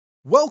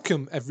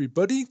Welcome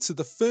everybody to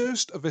the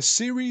first of a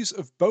series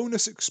of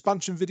bonus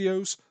expansion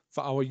videos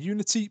for our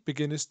Unity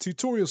Beginners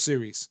tutorial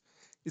series.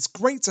 It's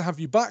great to have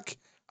you back,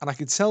 and I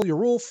can tell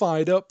you're all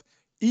fired up,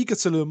 eager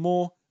to learn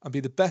more and be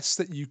the best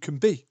that you can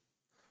be.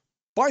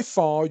 By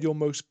far your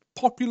most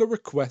popular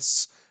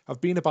requests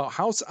have been about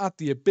how to add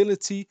the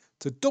ability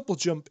to double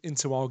jump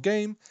into our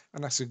game,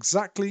 and that's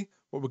exactly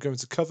what we're going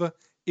to cover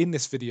in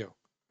this video.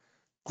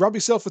 Grab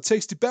yourself a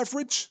tasty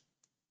beverage,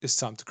 it's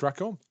time to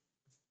crack on.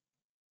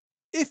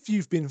 If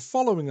you've been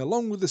following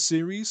along with the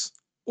series,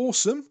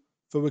 awesome,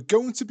 for we're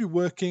going to be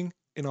working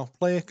in our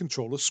player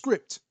controller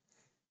script.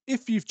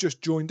 If you've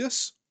just joined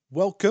us,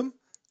 welcome,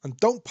 and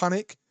don't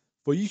panic,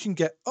 for you can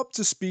get up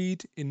to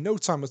speed in no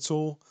time at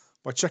all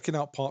by checking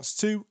out parts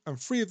 2 and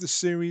 3 of the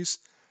series,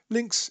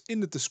 links in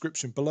the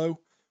description below,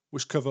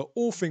 which cover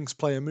all things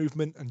player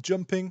movement and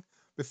jumping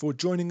before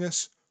joining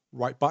us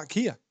right back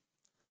here.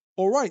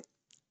 Alright,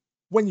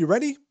 when you're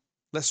ready,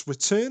 let's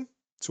return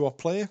to our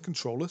player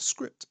controller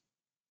script.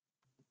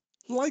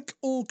 Like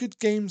all good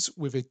games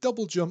with a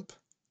double jump,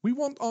 we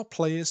want our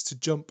players to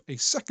jump a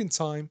second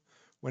time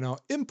when our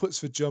inputs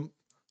for jump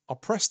are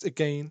pressed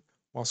again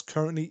whilst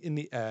currently in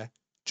the air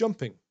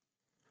jumping.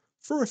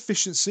 For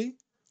efficiency,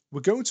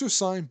 we're going to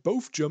assign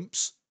both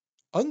jumps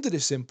under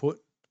this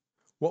input.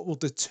 What will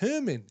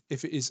determine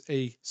if it is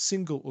a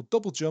single or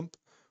double jump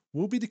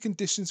will be the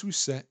conditions we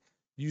set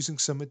using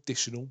some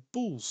additional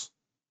bools.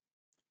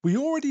 We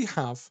already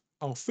have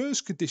our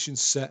first condition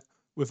set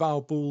with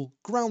our bool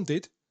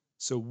grounded.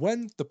 So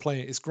when the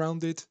player is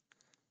grounded,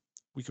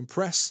 we can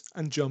press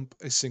and jump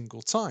a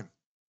single time.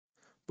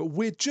 But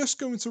we're just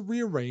going to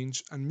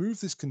rearrange and move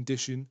this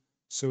condition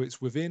so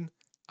it's within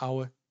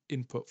our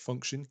input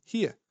function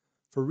here,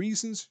 for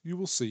reasons you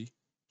will see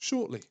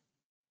shortly.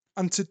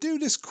 And to do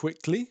this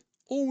quickly,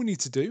 all we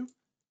need to do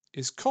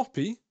is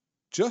copy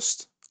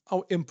just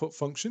our input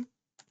function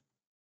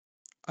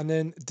and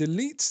then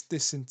delete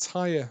this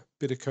entire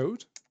bit of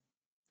code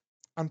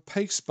and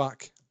paste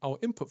back our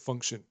input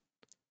function.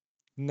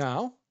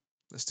 Now,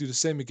 let's do the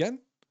same again.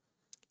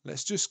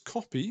 Let's just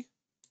copy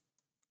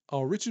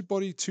our rigid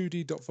body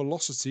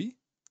 2d.velocity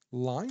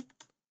line,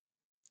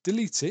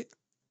 delete it.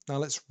 Now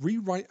let's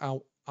rewrite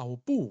out our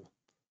bool.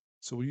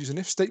 So we'll use an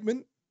if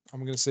statement,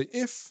 and we're going to say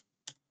if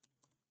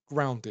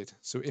grounded.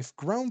 So if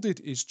grounded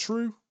is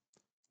true,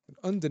 and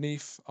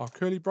underneath our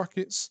curly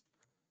brackets,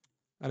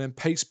 and then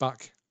paste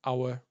back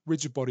our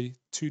rigid body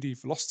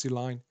 2d velocity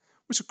line,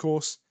 which of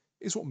course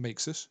is what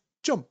makes us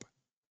jump.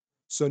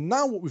 So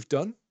now what we've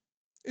done,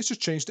 it's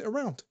just changed it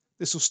around.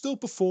 This will still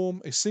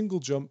perform a single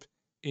jump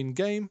in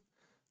game,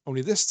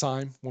 only this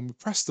time when we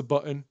press the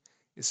button,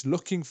 it's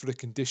looking for the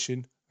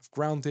condition of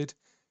grounded,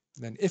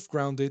 and then if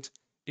grounded,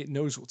 it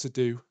knows what to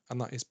do,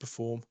 and that is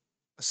perform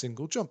a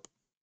single jump.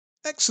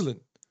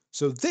 Excellent.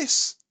 So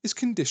this is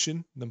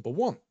condition number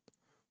 1.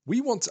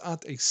 We want to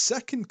add a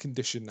second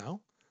condition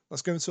now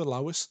that's going to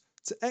allow us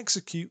to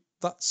execute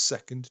that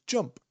second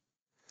jump.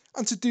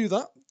 And to do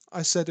that,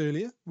 I said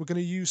earlier, we're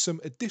going to use some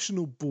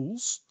additional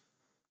bools.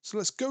 So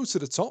let's go to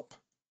the top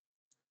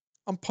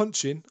and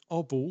punch in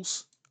our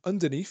bools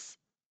underneath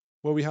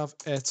where we have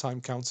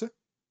airtime counter.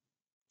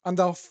 And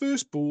our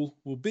first bool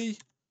will be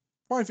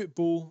private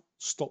bool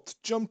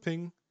stopped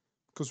jumping,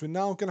 because we're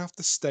now going to have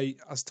to state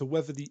as to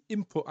whether the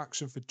input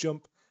action for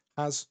jump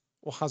has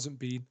or hasn't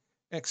been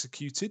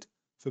executed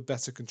for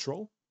better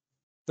control.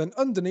 Then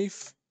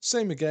underneath,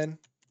 same again,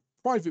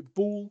 private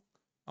bool,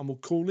 and we'll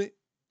call it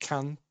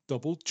can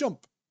double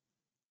jump.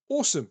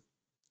 Awesome.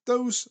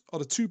 Those are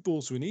the 2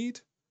 bools we need.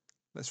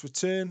 Let's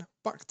return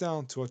back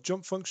down to our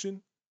jump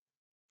function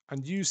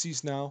and use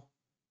these now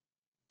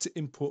to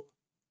input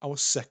our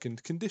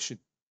second condition,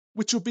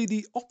 which will be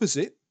the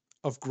opposite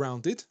of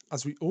grounded,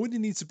 as we already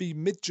need to be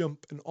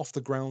mid-jump and off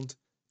the ground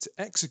to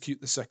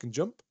execute the second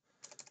jump.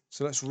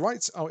 So let's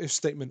write our if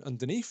statement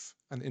underneath,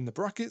 and in the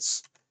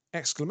brackets,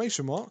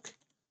 exclamation mark,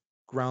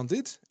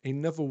 grounded,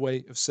 another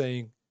way of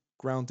saying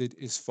grounded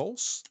is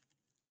false,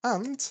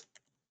 and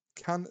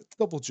can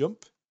double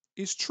jump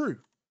is true.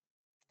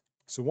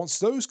 So once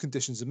those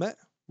conditions are met,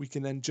 we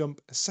can then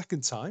jump a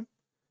second time.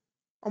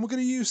 And we're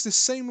going to use this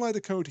same line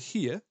of code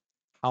here.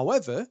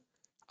 However,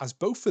 as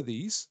both of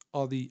these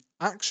are the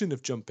action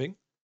of jumping,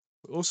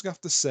 we also have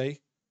to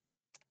say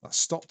that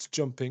stopped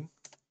jumping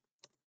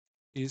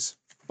is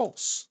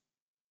false.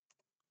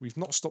 We've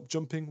not stopped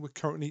jumping, we're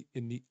currently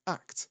in the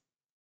act.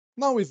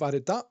 Now we've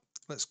added that,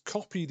 let's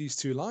copy these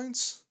 2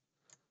 lines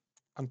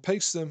and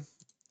paste them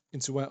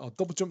into where our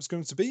double jump is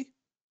going to be.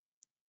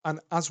 And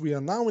as we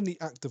are now in the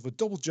act of a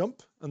double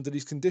jump under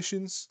these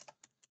conditions,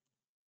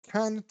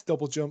 can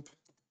double jump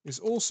is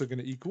also going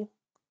to equal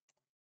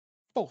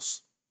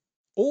false.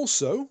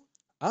 Also,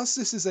 as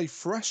this is a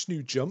fresh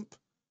new jump,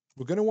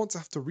 we're going to want to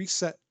have to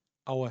reset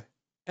our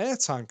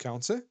airtime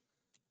counter.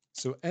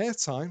 So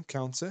airtime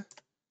counter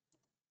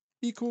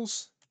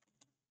equals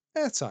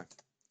airtime.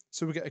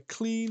 So we get a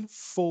clean,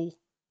 full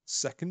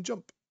second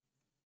jump.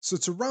 So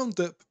to round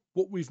up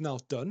what we've now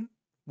done,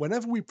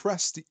 whenever we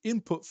press the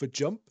input for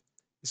jump,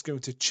 it's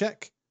going to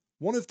check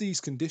one of these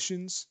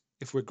conditions.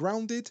 If we're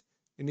grounded,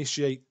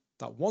 initiate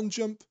that one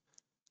jump.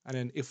 And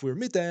then if we're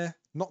midair,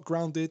 not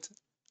grounded,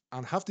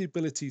 and have the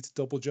ability to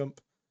double jump,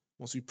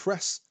 once we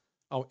press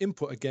our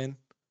input again,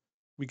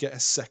 we get a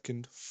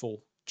second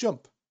full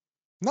jump.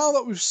 Now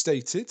that we've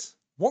stated,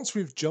 once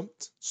we've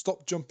jumped,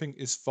 stop jumping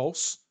is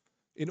false.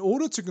 In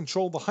order to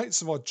control the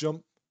heights of our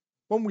jump,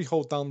 when we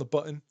hold down the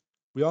button,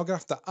 we are going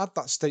to have to add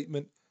that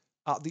statement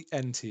at the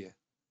end here.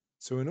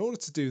 So in order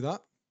to do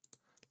that,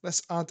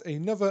 let's add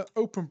another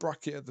open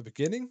bracket at the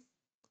beginning.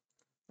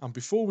 And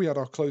before we add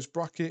our closed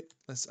bracket,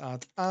 let's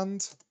add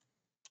and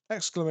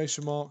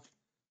exclamation mark,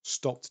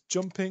 stopped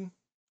jumping,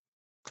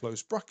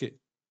 close bracket.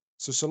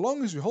 So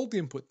long as we hold the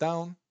input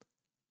down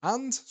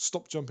and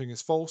stop jumping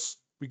is false,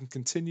 we can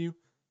continue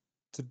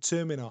to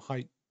determine our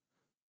height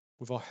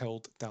with our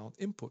held down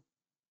input.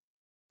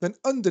 Then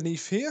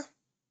underneath here,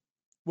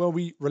 where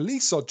we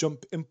release our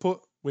jump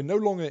input, we're no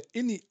longer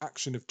in the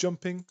action of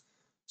jumping.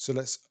 So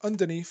let's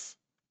underneath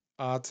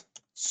add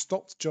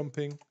stopped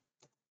jumping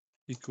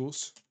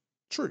equals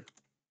true.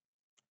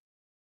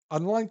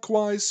 And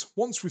likewise,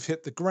 once we've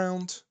hit the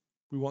ground,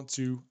 we want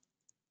to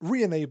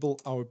re-enable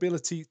our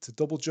ability to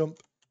double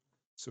jump.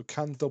 So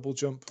can double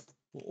jump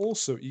will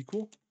also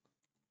equal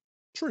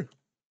true.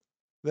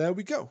 There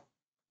we go.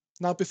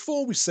 Now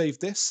before we save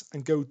this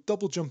and go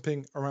double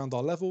jumping around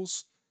our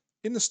levels,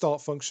 in the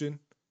start function,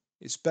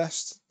 it's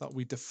best that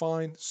we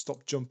define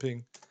stop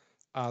jumping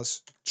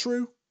as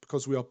true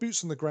because we are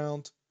boots on the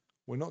ground,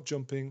 we're not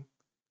jumping,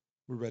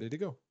 we're ready to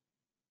go.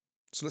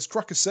 So let's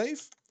crack a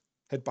save,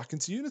 head back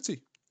into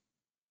Unity.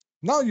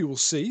 Now you will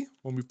see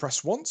when we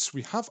press once,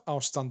 we have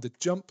our standard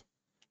jump,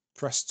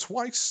 press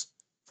twice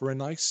for a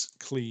nice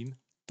clean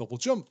double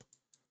jump.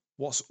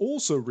 What's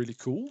also really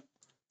cool,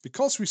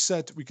 because we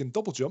said we can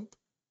double jump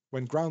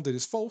when grounded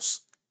is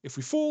false, if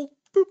we fall,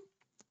 boop,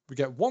 we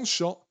get one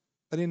shot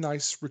and a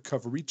nice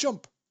recovery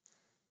jump.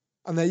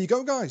 And there you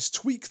go guys,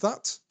 tweak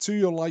that to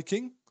your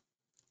liking.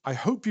 I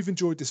hope you've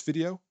enjoyed this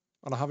video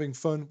and are having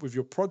fun with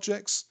your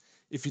projects.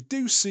 If you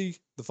do see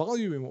the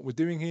value in what we're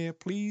doing here,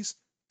 please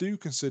do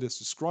consider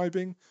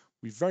subscribing.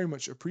 We very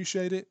much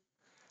appreciate it.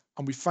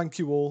 And we thank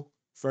you all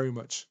very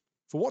much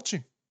for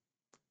watching.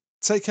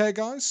 Take care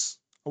guys.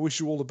 I wish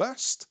you all the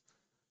best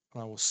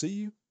and I will see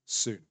you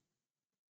soon.